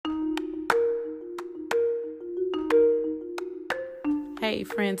Hey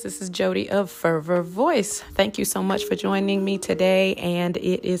friends, this is Jody of Fervor Voice. Thank you so much for joining me today, and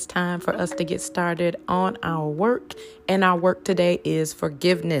it is time for us to get started on our work, and our work today is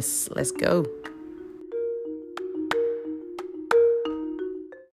forgiveness. Let's go.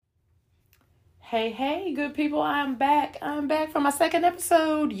 Hey, good people, I'm back for my second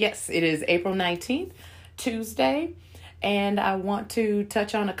episode. Yes, it is April 19th, Tuesday, and I want to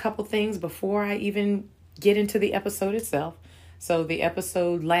touch on a couple things before I even get into the episode itself. So the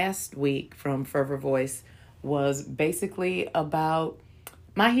episode last week from Fervor Voice was basically about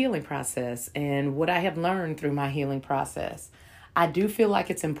my healing process and what I have learned through my healing process. I do feel like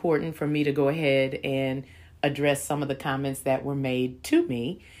it's important for me to go ahead and address some of the comments that were made to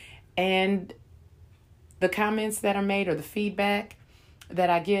me. And the comments that are made or the feedback that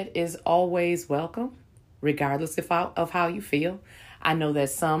I get is always welcome, regardless of how you feel. I know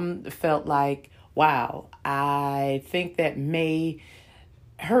that some felt like, wow, I think that may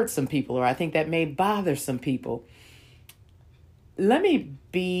hurt some people, or I think that may bother some people. Let me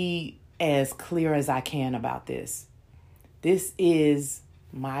be as clear as I can about this. This is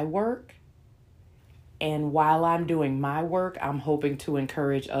my work. And while I'm doing my work, I'm hoping to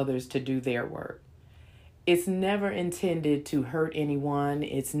encourage others to do their work. It's never intended to hurt anyone.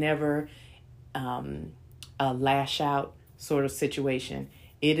 It's never a lash out sort of situation.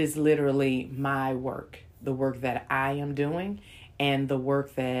 It is literally my work, the work that I am doing and the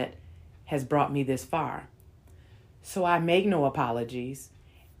work that has brought me this far. So I make no apologies,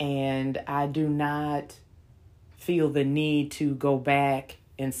 and I do not feel the need to go back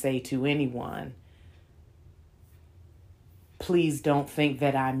and say to anyone, please don't think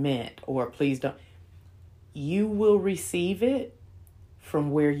that I meant, or please don't. You will receive it from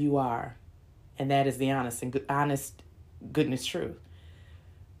where you are. And that is the honest goodness truth.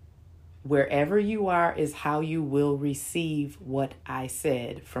 Wherever you are is how you will receive what I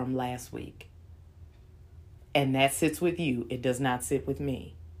said from last week. And that sits with you. It does not sit with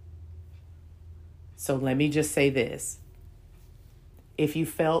me. So let me just say this. If you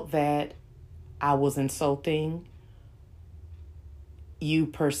felt that I was insulting you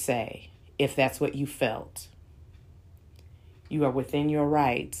per se, if that's what you felt, you are within your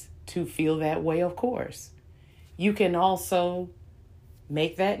rights to feel that way, of course. You can also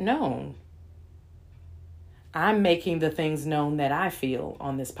make that known. I'm making the things known that I feel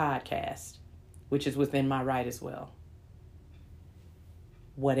on this podcast, which is within my right as well.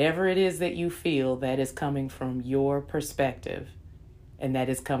 Whatever it is that you feel, that is coming from your perspective, and that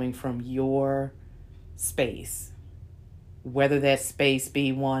is coming from your space. Whether that space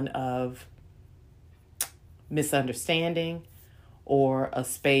be one of misunderstanding or a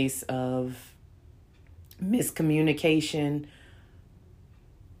space of miscommunication,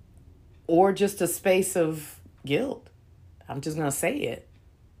 or just a space of guilt. I'm just going to say it.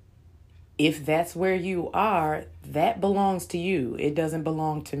 If that's where you are, that belongs to you. It doesn't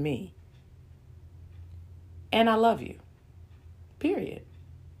belong to me. And I love you. Period.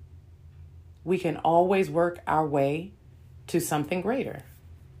 We can always work our way to something greater.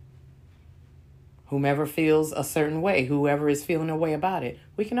 Whomever feels a certain way, whoever is feeling a way about it,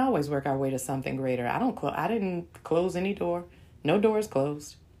 we can always work our way to something greater. I didn't close any door. No door is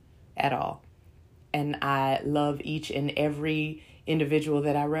closed at all. And I love each and every individual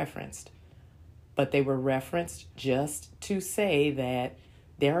that I referenced. But they were referenced just to say that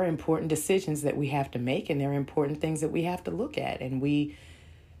there are important decisions that we have to make, and there are important things that we have to look at. And we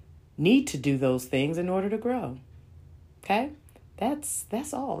need to do those things in order to grow. Okay?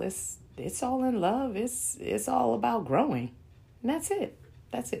 That's all. It's all in love. It's all about growing. And that's it.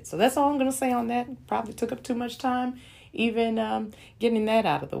 So that's all I'm going to say on that. Probably took up too much time even getting that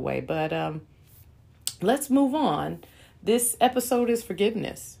out of the way. But let's move on. This episode is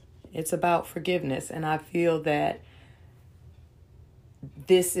forgiveness. It's about forgiveness. And I feel that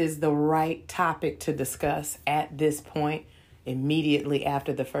this is the right topic to discuss at this point, immediately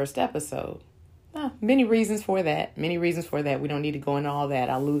after the first episode. Many reasons for that. We don't need to go into all that.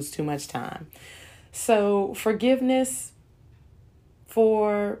 I'll lose too much time. So forgiveness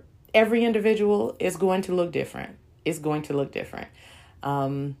for every individual is going to look different. It's going to look different.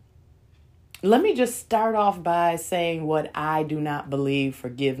 Let me just start off by saying what I do not believe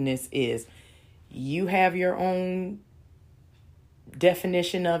forgiveness is. You have your own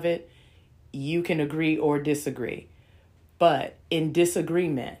definition of it. You can agree or disagree. But in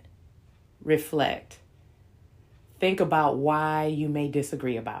disagreement, reflect. Think about why you may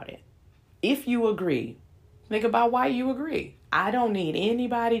disagree about it. If you agree, think about why you agree. I don't need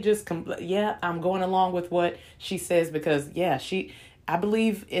anybody just, I'm going along with what she says because, I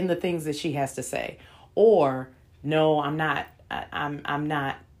believe in the things that she has to say. Or, no, I'm not. I'm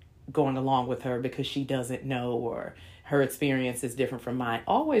not going along with her because she doesn't know or her experience is different from mine.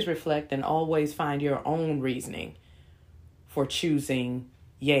 Always reflect and always find your own reasoning for choosing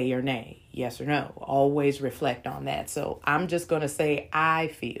yay or nay, yes or no. Always reflect on that. So I'm just going to say I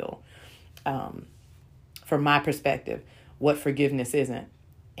feel, from my perspective, what forgiveness isn't.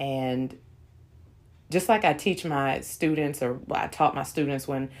 And just like I teach my students, or I taught my students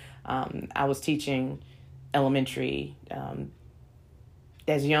when I was teaching elementary,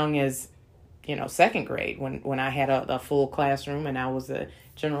 as young as, second grade, when I had a full classroom and I was a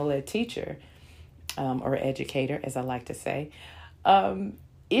general ed teacher, or educator, as I like to say.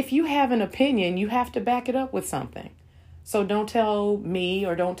 If you have an opinion, you have to back it up with something. So don't tell me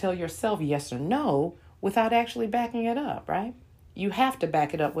or don't tell yourself yes or no without actually backing it up, right? You have to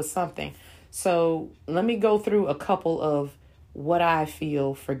back it up with something. So let me go through a couple of what I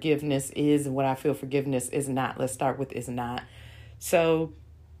feel forgiveness is and what I feel forgiveness is not. Let's start with is not. So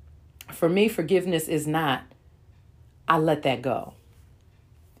for me, forgiveness is not, I let that go.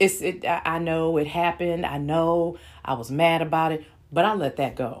 I know it happened. I know I was mad about it, but I let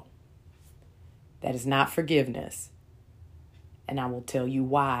that go. That is not forgiveness. And I will tell you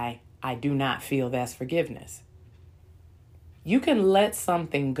why I do not feel that's forgiveness. You can let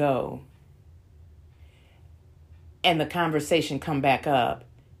something go and the conversation come back up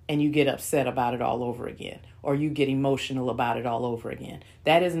and you get upset about it all over again, or you get emotional about it all over again.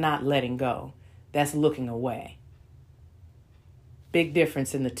 That is not letting go. That's looking away. Big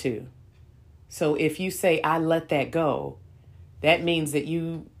difference in the two. So if you say, I let that go, that means that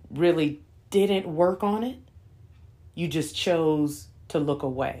you really didn't work on it. You just chose to look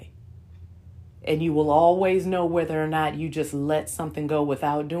away. And you will always know whether or not you just let something go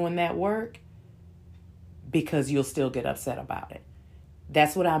without doing that work, because you'll still get upset about it.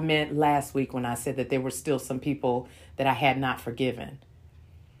 That's what I meant last week when I said that there were still some people that I had not forgiven.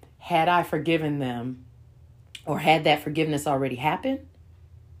 Had I forgiven them, or had that forgiveness already happened,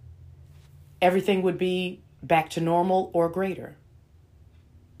 everything would be back to normal or greater.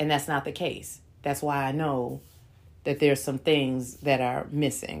 And that's not the case. That's why I know that there's some things that are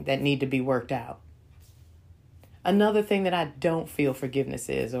missing that need to be worked out. Another thing that I don't feel forgiveness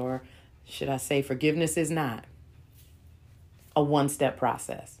is, or should I say forgiveness is not, a one-step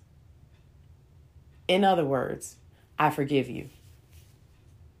process. In other words, I forgive you.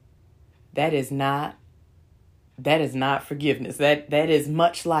 That is not forgiveness. That is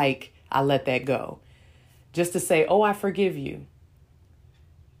much like I let that go. Just to say, oh, I forgive you.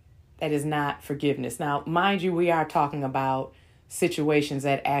 That is not forgiveness. Now, mind you, we are talking about situations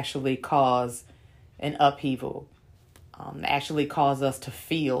that actually cause an upheaval, actually cause us to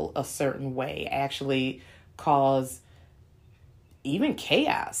feel a certain way, actually cause even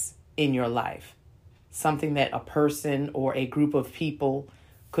chaos in your life. Something that a person or a group of people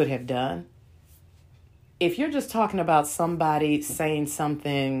could have done. If you're just talking about somebody saying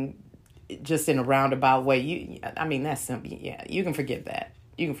something just in a roundabout way, that's simple. Yeah, you can forgive that.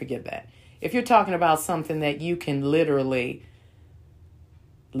 You can forgive that. If you're talking about something that you can literally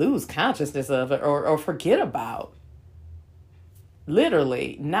lose consciousness of it or forget about,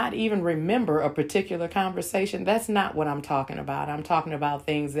 literally not even remember a particular conversation, that's not what I'm talking about. I'm talking about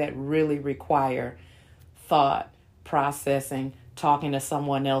things that really require thought, processing, talking to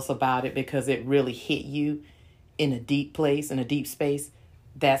someone else about it because it really hit you in a deep place, in a deep space.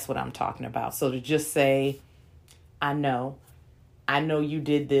 That's what I'm talking about. So to just say, I know you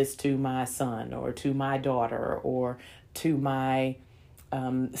did this to my son or to my daughter or to my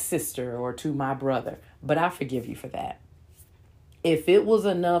sister or to my brother, but I forgive you for that. If it was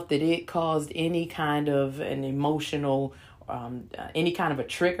enough that it caused any kind of an emotional, any kind of a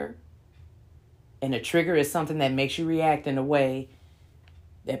trigger, and a trigger is something that makes you react in a way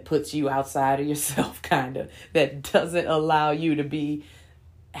that puts you outside of yourself, kind of, that doesn't allow you to be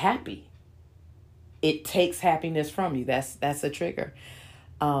happy. It takes happiness from you. That's a trigger.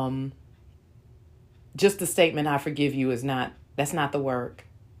 Just the statement, I forgive you, that's not the work.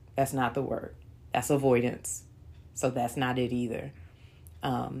 That's not the work. That's avoidance. So that's not it either.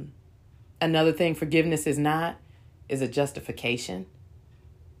 Another thing forgiveness is a justification.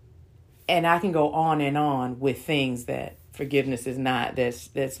 And I can go on and on with things that forgiveness is not,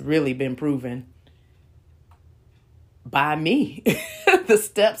 that's really been proven by me. The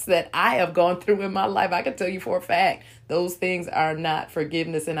steps that I have gone through in my life, I can tell you for a fact, those things are not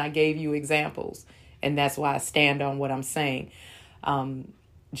forgiveness. And I gave you examples. And that's why I stand on what I'm saying.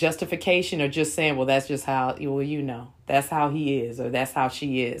 Justification or just saying, well, that's just how, that's how he is or that's how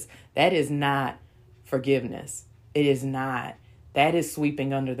she is. That is not forgiveness. It is not. That is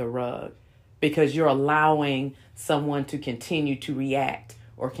sweeping under the rug. because you're allowing someone to continue to react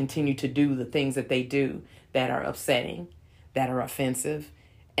or continue to do the things that they do that are upsetting, that are offensive,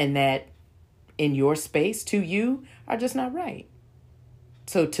 and that in your space to you are just not right.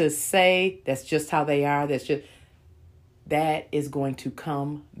 So to say that's just how they are, that is going to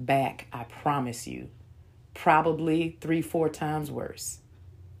come back, I promise you, probably 3-4 times worse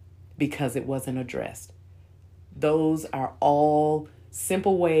because it wasn't addressed. Those are all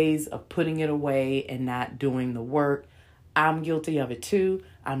simple ways of putting it away and not doing the work. I'm guilty of it too.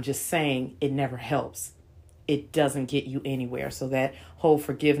 I'm just saying it never helps. It doesn't get you anywhere. So that whole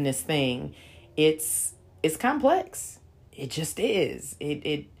forgiveness thing, it's complex. It just is.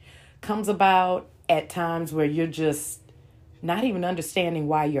 It comes about at times where you're just not even understanding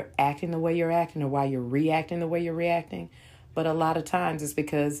why you're acting the way you're acting or why you're reacting the way you're reacting. But a lot of times it's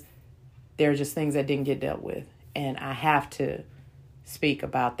because there are just things that didn't get dealt with. And I have to speak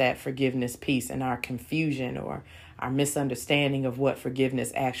about that forgiveness piece and our confusion or our misunderstanding of what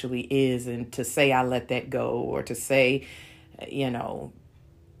forgiveness actually is. And to say, I let that go, or to say,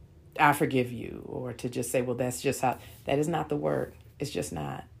 I forgive you, or to just say, well, that's just how, that is not the word. It's just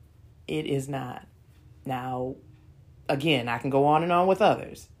not. It is not. Now, again, I can go on and on with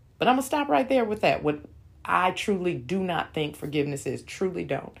others, but I'm going to stop right there with that. What I truly do not think forgiveness is, truly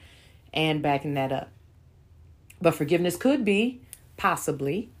don't, and backing that up. But forgiveness could be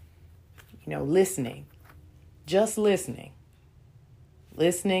possibly, listening, just listening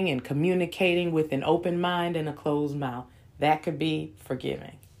and communicating with an open mind and a closed mouth. That could be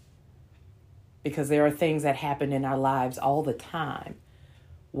forgiving. Because there are things that happen in our lives all the time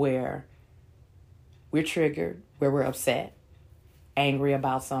where we're triggered, where we're upset, angry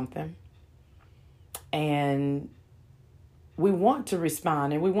about something, and we want to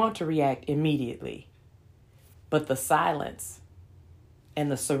respond and we want to react immediately. But the silence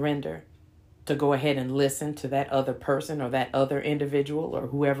and the surrender to go ahead and listen to that other person or that other individual or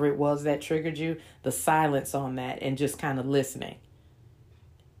whoever it was that triggered you, the silence on that and just kind of listening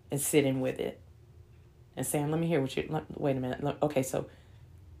and sitting with it and saying, let me hear what you, wait a minute. Okay, so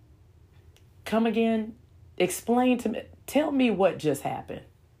come again, explain to me, tell me what just happened.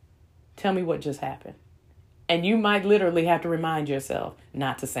 Tell me what just happened. And you might literally have to remind yourself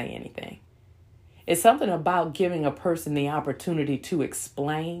not to say anything. It's something about giving a person the opportunity to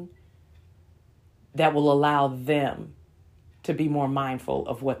explain that will allow them to be more mindful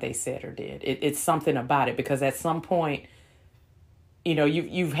of what they said or did. It's something about it, because at some point,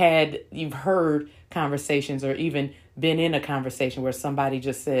 you've heard conversations or even been in a conversation where somebody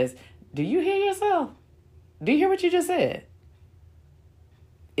just says, do you hear yourself? Do you hear what you just said?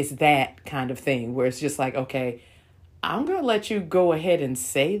 It's that kind of thing where it's just like, okay, I'm going to let you go ahead and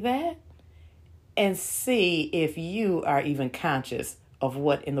say that and see if you are even conscious of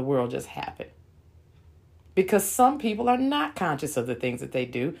what in the world just happened. Because some people are not conscious of the things that they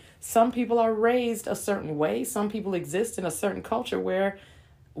do. Some people are raised a certain way. Some people exist in a certain culture where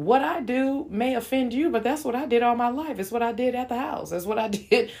what I do may offend you, but that's what I did all my life. It's what I did at the house. That's what I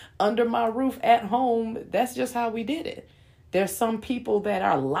did under my roof at home. That's just how we did it. There's some people that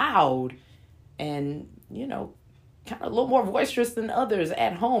are loud and, kind of a little more boisterous than others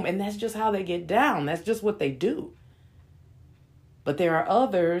at home. And that's just how they get down. That's just what they do. But there are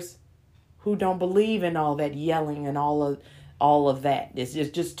others who don't believe in all that yelling and all of that. It's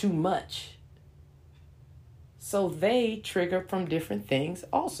just too much. So they trigger from different things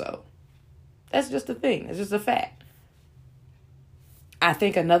also. That's just a thing. It's just a fact. I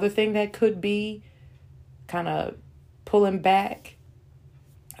think another thing that could be kind of pulling back,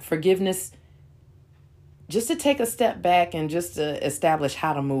 forgiveness, just to take a step back and just to establish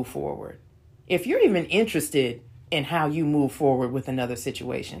how to move forward. If you're even interested in how you move forward with another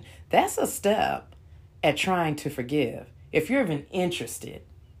situation, that's a step at trying to forgive. If you're even interested,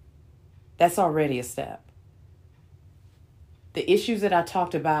 that's already a step. The issues that I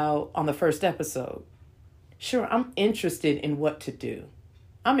talked about on the first episode, sure, I'm interested in what to do.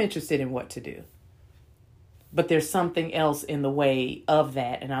 But there's something else in the way of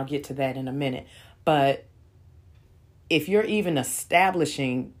that, and I'll get to that in a minute. But if you're even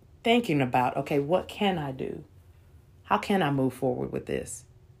establishing, thinking about, okay, what can I do? How can I move forward with this?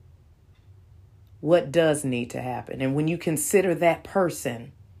 What does need to happen? And when you consider that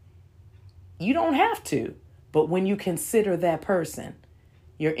person, you don't have to, but when you consider that person,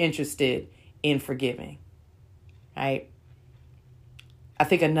 you're interested in forgiving, right? I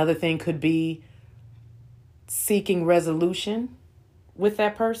think another thing could be seeking resolution with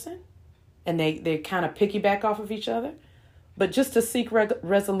that person, and they kind of piggyback off of each other. But just to seek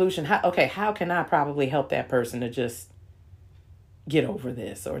resolution, how can I probably help that person to just get over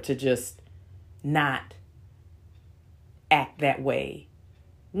this, or to just not act that way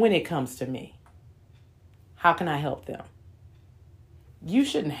when it comes to me? How can I help them? You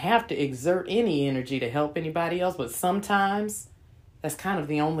shouldn't have to exert any energy to help anybody else, but sometimes that's kind of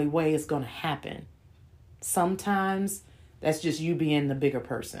the only way it's going to happen. Sometimes that's just you being the bigger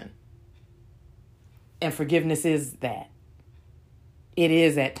person. And forgiveness is that. It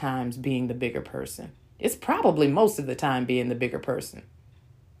is at times being the bigger person. It's probably most of the time being the bigger person.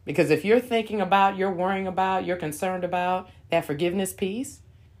 Because if you're thinking about, you're worrying about, you're concerned about that forgiveness piece,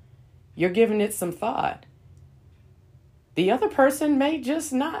 you're giving it some thought. The other person may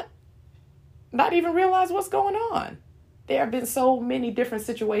just not even realize what's going on. There have been so many different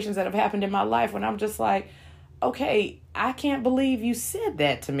situations that have happened in my life when I'm just like, okay, I can't believe you said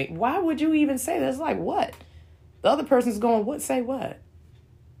that to me. Why would you even say that? It's like, what? The other person's going, what, say what?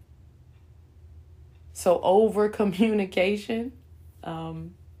 So over communication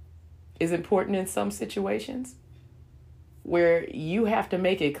is important in some situations where you have to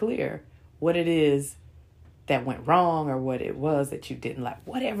make it clear what it is that went wrong or what it was that you didn't like.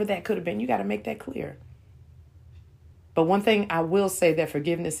 Whatever that could have been, you got to make that clear. But one thing I will say that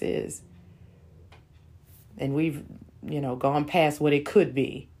forgiveness is, and we've, gone past what it could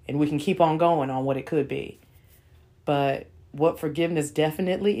be, and we can keep on going on what it could be. But what forgiveness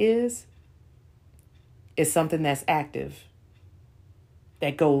definitely is something that's active,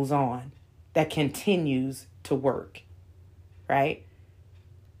 that goes on, that continues to work, right?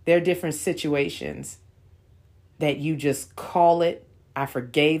 There are different situations that you just call it, I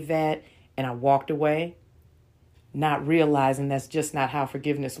forgave that, and I walked away, not realizing that's just not how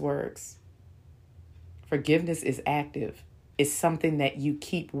forgiveness works. Forgiveness is active. It's something that you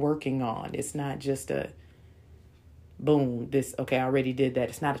keep working on. It's not just a boom, I already did that.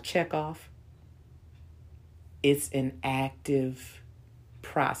 It's not a check off. It's an active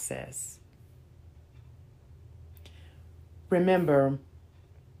process. Remember,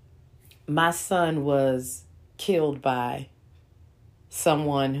 my son was killed by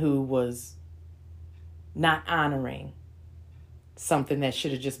someone who was not honoring something that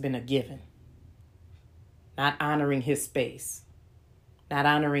should have just been a given. Not honoring his space. Not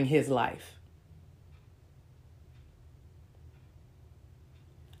honoring his life.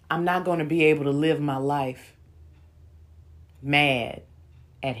 I'm not going to be able to live my life mad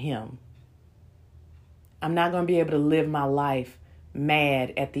at him. I'm not going to be able to live my life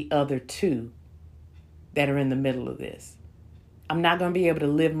mad at the other two that are in the middle of this. I'm not going to be able to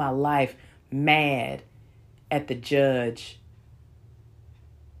live my life mad at the judge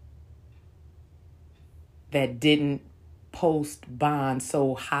that didn't post bond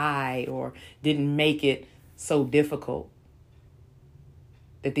so high or didn't make it so difficult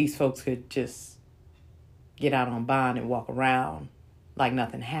that these folks could just get out on bond and walk around like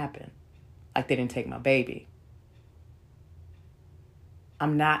nothing happened, like they didn't take my baby.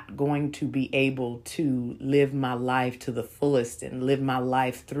 I'm not going to be able to live my life to the fullest and live my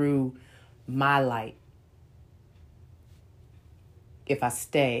life through my light if I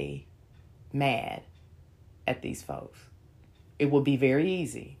stay mad at these folks. It would be very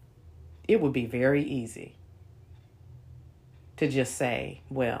easy. It would be very easy to just say,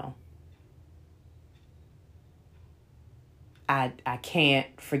 well, I can't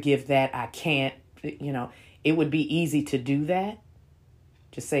forgive that. I can't, it would be easy to do that.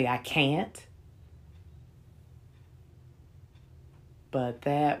 Just say, I can't. But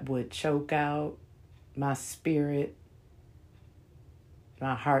that would choke out my spirit,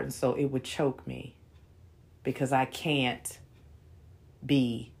 my heart and soul. It would choke me because I can't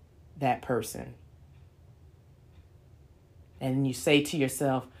be that person. And you say to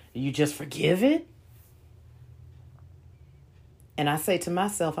yourself, you just forgive it? And I say to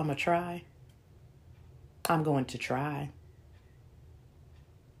myself, I'm going to try. I'm going to try.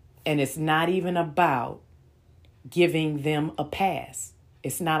 And it's not even about giving them a pass.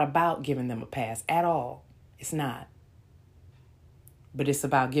 It's not about giving them a pass at all. It's not. But it's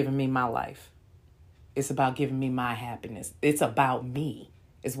about giving me my life. It's about giving me my happiness. It's about me,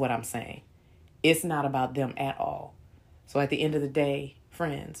 is what I'm saying. It's not about them at all. So at the end of the day,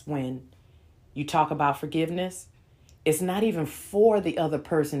 friends, when you talk about forgiveness, it's not even for the other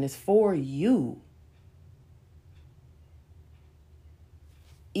person. It's for you.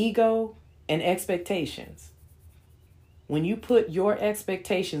 Ego and expectations. When you put your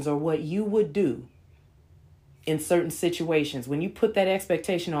expectations or what you would do in certain situations, when you put that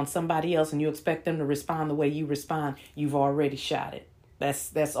expectation on somebody else and you expect them to respond the way you respond, you've already shot it.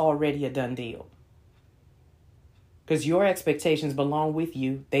 That's already a done deal. Because your expectations belong with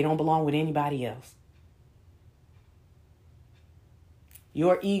you. They don't belong with anybody else.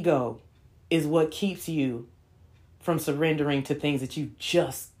 Your ego is what keeps you from surrendering to things that you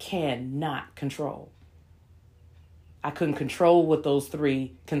just cannot control. I couldn't control what those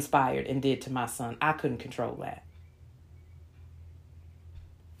three conspired and did to my son. I couldn't control that.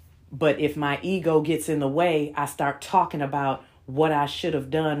 But if my ego gets in the way, I start talking about what I should have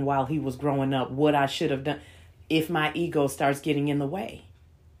done while he was growing up, what I should have done, if my ego starts getting in the way.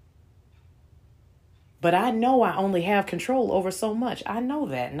 But I know I only have control over so much. I know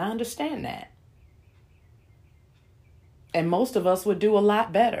that and I understand that. And most of us would do a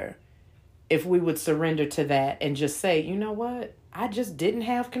lot better if we would surrender to that and just say, you know what? I just didn't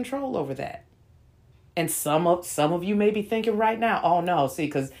have control over that. And some of you may be thinking right now, oh no, see,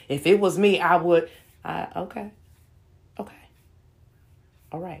 because if it was me, I would. Okay.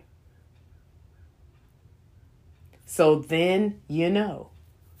 All right. So then,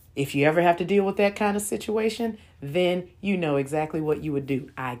 if you ever have to deal with that kind of situation, then you know exactly what you would do,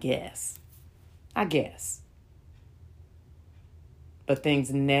 I guess. But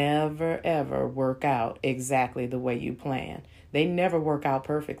things never, ever work out exactly the way you plan. They never work out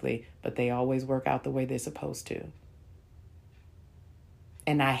perfectly, but they always work out the way they're supposed to.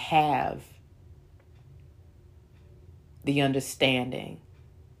 And I have the understanding.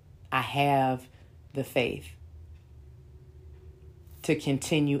 I have the faith to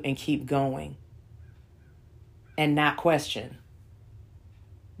continue and keep going and not question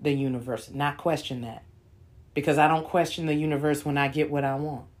the universe, not question that. Because I don't question the universe when I get what I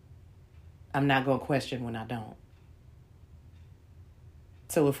want. I'm not going to question when I don't.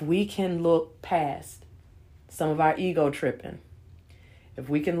 So if we can look past some of our ego tripping, if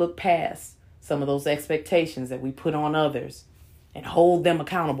we can look past some of those expectations that we put on others and hold them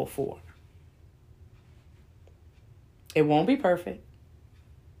accountable for, it won't be perfect.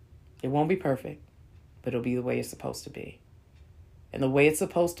 It won't be perfect, but it'll be the way it's supposed to be. And the way it's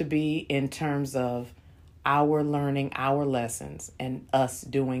supposed to be in terms of our learning our lessons and us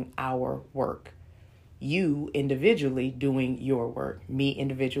doing our work. You individually doing your work, me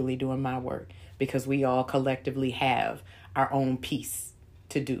individually doing my work, because we all collectively have our own piece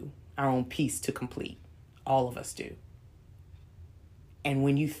to do, our own piece to complete. All of us do. And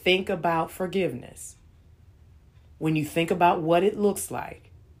when you think about forgiveness, when you think about what it looks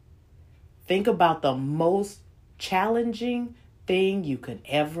like, think about the most challenging thing you could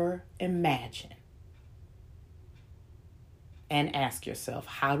ever imagine. And ask yourself,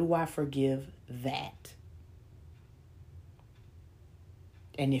 how do I forgive that?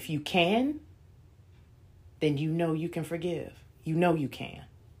 And if you can, then you know you can forgive. You know you can.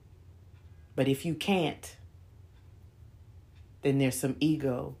 But if you can't, then there's some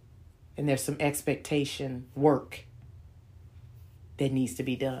ego and there's some expectation work that needs to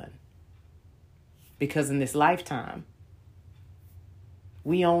be done. Because in this lifetime,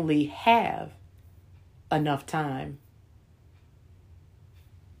 we only have enough time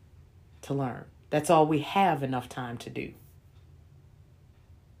to learn. That's all we have enough time to do.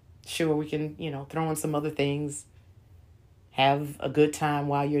 Sure, we can, throw in some other things, have a good time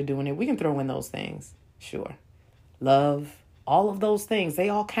while you're doing it. We can throw in those things. Sure. Love, all of those things, they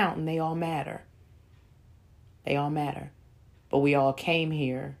all count and they all matter. They all matter. But we all came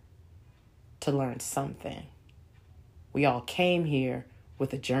here to learn something. We all came here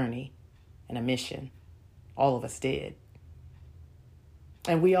with a journey and a mission. All of us did.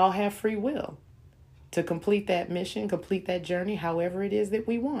 And we all have free will to complete that mission, complete that journey, however it is that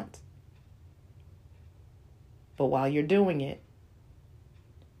we want. But while you're doing it,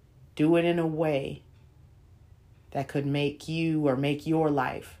 do it in a way that could make you or make your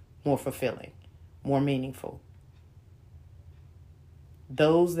life more fulfilling, more meaningful.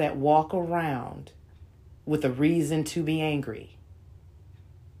 Those that walk around with a reason to be angry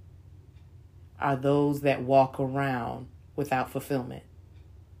are those that walk around without fulfillment.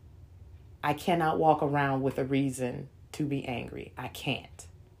 I cannot walk around with a reason to be angry. I can't.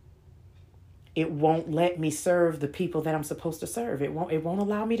 It won't let me serve the people that I'm supposed to serve. It won't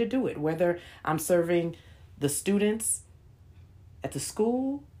allow me to do it. Whether I'm serving the students at the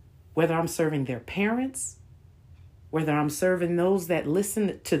school, whether I'm serving their parents, whether I'm serving those that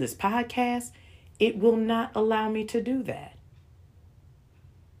listen to this podcast, it will not allow me to do that.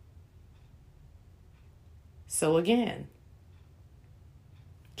 So again,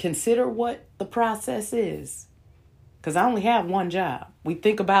 consider what the process is. Because I only have one job. We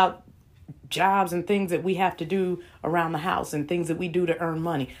think about jobs and things that we have to do around the house and things that we do to earn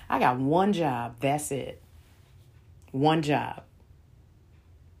money. I got one job. That's it. One job.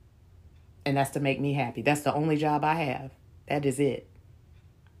 And that's to make me happy. That's the only job I have. That is it.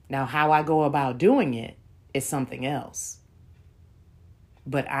 Now, how I go about doing it is something else.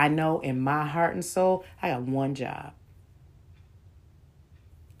 But I know in my heart and soul, I got one job.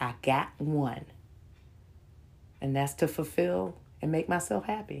 I got one. And that's to fulfill and make myself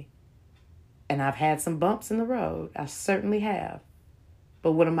happy. And I've had some bumps in the road. I certainly have.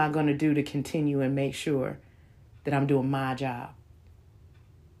 But what am I going to do to continue and make sure that I'm doing my job?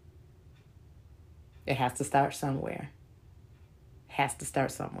 It has to start somewhere. Has to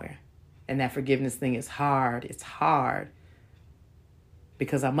start somewhere. And that forgiveness thing is hard. It's hard.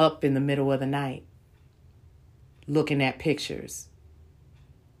 Because I'm up in the middle of the night looking at pictures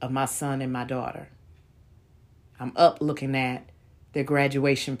of my son and my daughter. I'm up looking at their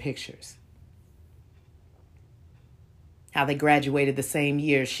graduation pictures. How they graduated the same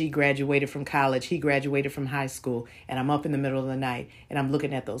year. She graduated from college. He graduated from high school. And I'm up in the middle of the night and I'm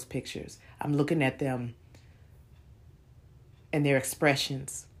looking at those pictures. I'm looking at them and their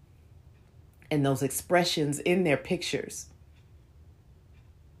expressions. And those expressions in their pictures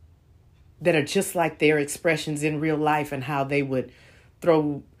that are just like their expressions in real life, and how they would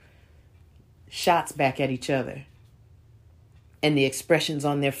throw shots back at each other. And the expressions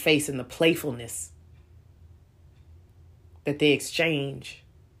on their face and the playfulness that they exchange.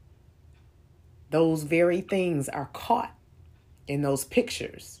 Those very things are caught in those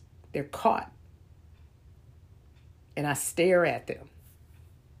pictures. They're caught. And I stare at them.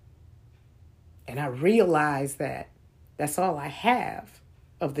 And I realize that that's all I have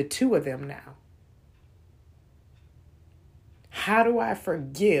of the two of them now. How do I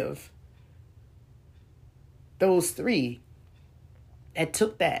forgive those three that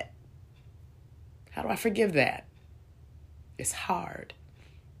took that? How do I forgive that? It's hard.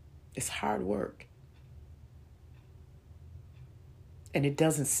 It's hard work. And it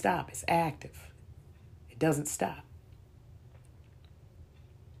doesn't stop. It's active. It doesn't stop.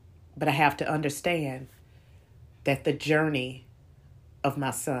 But I have to understand that the journey of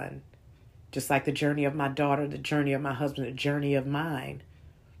my son, just like the journey of my daughter, the journey of my husband, the journey of mine,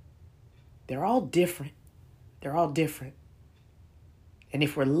 they're all different. They're all different. And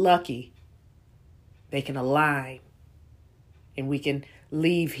if we're lucky, they can align and we can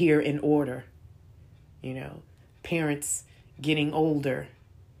leave here in order. You know, parents getting older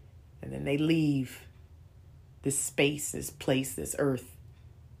and then they leave this space, this place, this earth,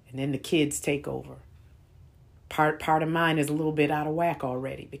 and then the kids take over. Part of mine is a little bit out of whack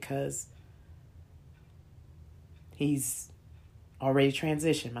already because he's already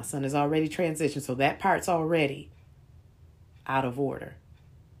transitioned. My son is already transitioned. So that part's already out of order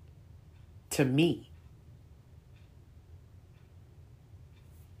to me.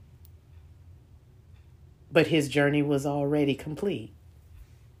 But his journey was already complete.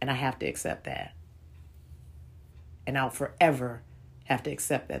 And I have to accept that. And I'll forever have to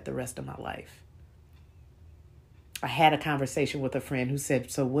accept that the rest of my life. I had a conversation with a friend who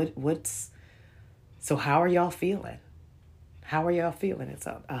said, so how are y'all feeling? How are y'all feeling? It's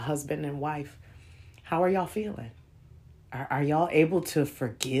a husband and wife. How are y'all feeling? Are y'all able to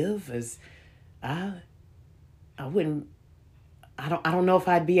forgive? I don't know if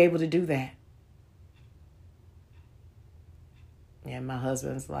I'd be able to do that. And my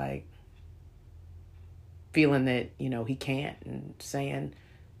husband's like feeling that, he can't and saying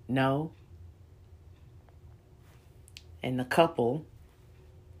no. And the couple,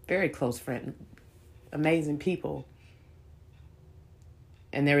 very close friend, amazing people.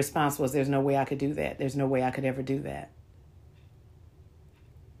 And their response was, there's no way I could do that. There's no way I could ever do that.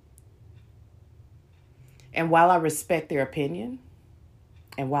 And while I respect their opinion,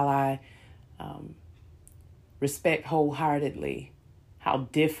 and while I respect wholeheartedly how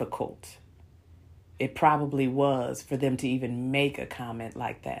difficult it probably was for them to even make a comment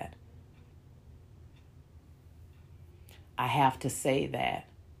like that, I have to say that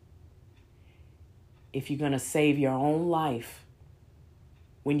if you're going to save your own life,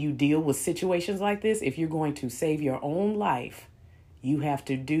 when you deal with situations like this, if you're going to save your own life, you have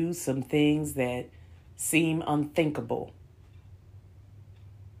to do some things that seem unthinkable.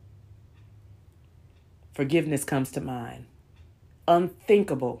 Forgiveness comes to mind.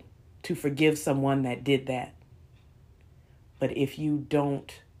 Unthinkable to forgive someone that did that. But if you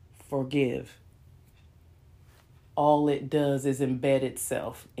don't forgive, all it does is embed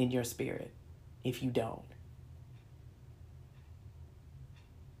itself in your spirit if you don't.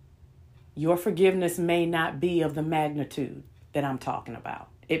 Your forgiveness may not be of the magnitude that I'm talking about.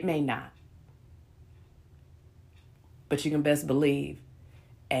 It may not. But you can best believe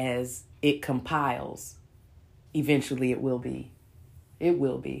as it compiles, eventually it will be. It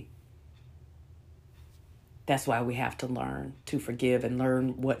will be. That's why we have to learn to forgive and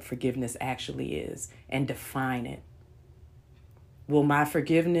learn what forgiveness actually is and define it. Will my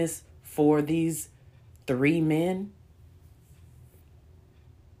forgiveness for these 3 men,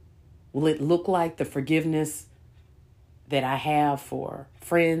 will it look like the forgiveness that I have for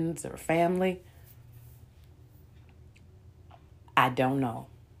friends or family? I don't know.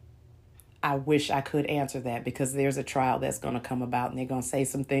 I wish I could answer that, because there's a trial that's going to come about and they're going to say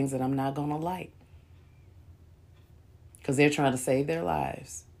some things that I'm not going to like. Because they're trying to save their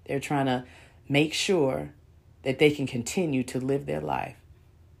lives. They're trying to make sure that they can continue to live their life.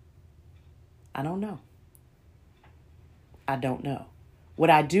 I don't know. I don't know. What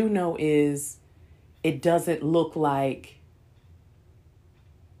I do know is it doesn't look like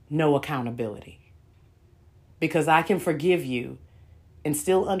no accountability. Because I can forgive you and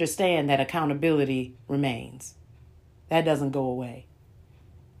still understand that accountability remains. That doesn't go away.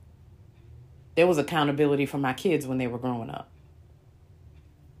 There was accountability for my kids when they were growing up.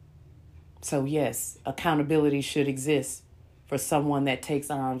 So yes, accountability should exist for someone that takes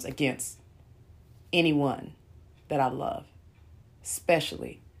arms against anyone that I love,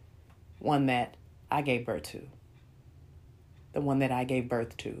 especially one that I gave birth to. The one that I gave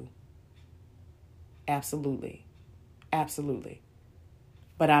birth to. Absolutely. Absolutely.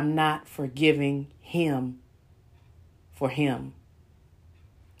 But I'm not forgiving him for him.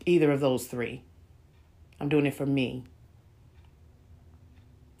 Either of those 3. I'm doing it for me.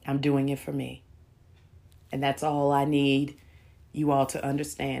 I'm doing it for me. And that's all I need you all to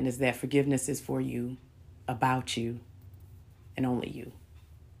understand, is that forgiveness is for you, about you, and only you.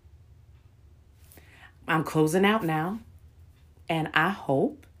 I'm closing out now. And I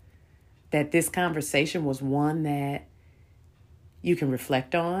hope that this conversation was one that you can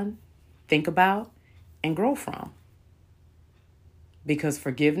reflect on, think about, and grow from. Because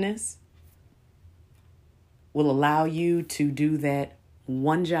forgiveness will allow you to do that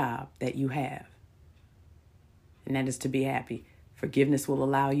one job that you have. And that is to be happy. Forgiveness will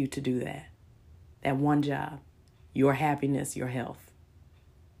allow you to do that. That one job. Your happiness, your health.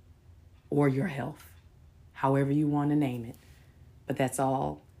 Or your health. However you want to name it. But that's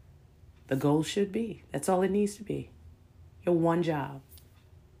all the goal should be. That's all it needs to be. Your one job.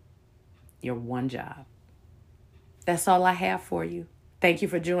 Your one job. That's all I have for you. Thank you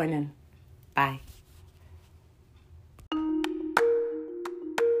for joining. Bye.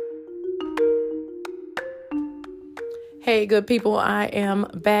 Hey, good people, I am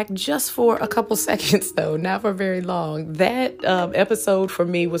back just for a couple seconds, though, not for very long. That episode for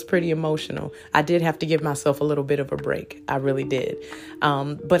me was pretty emotional. I did have to give myself a little bit of a break. I really did.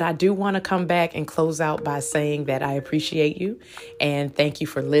 But I do want to come back and close out by saying that I appreciate you and thank you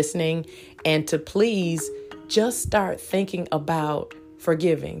for listening, and to please just start thinking about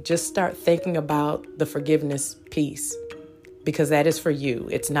forgiving. Just start thinking about the forgiveness piece, because that is for you.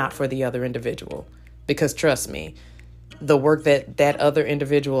 It's not for the other individual, because trust me, the work that that other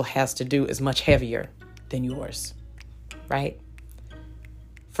individual has to do is much heavier than yours, right?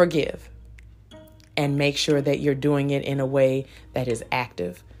 Forgive, and make sure that you're doing it in a way that is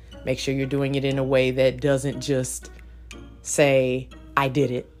active. Make sure you're doing it in a way that doesn't just say, I did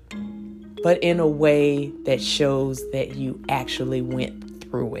it, but in a way that shows that you actually went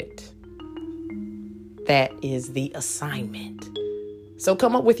through it. That is the assignment. So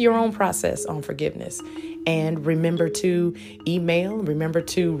come up with your own process on forgiveness. And remember to email, remember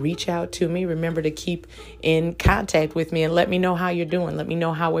to reach out to me, remember to keep in contact with me and let me know how you're doing. Let me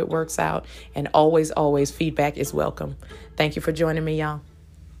know how it works out. And always, always feedback is welcome. Thank you for joining me, y'all.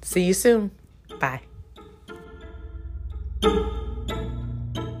 See you soon. Bye.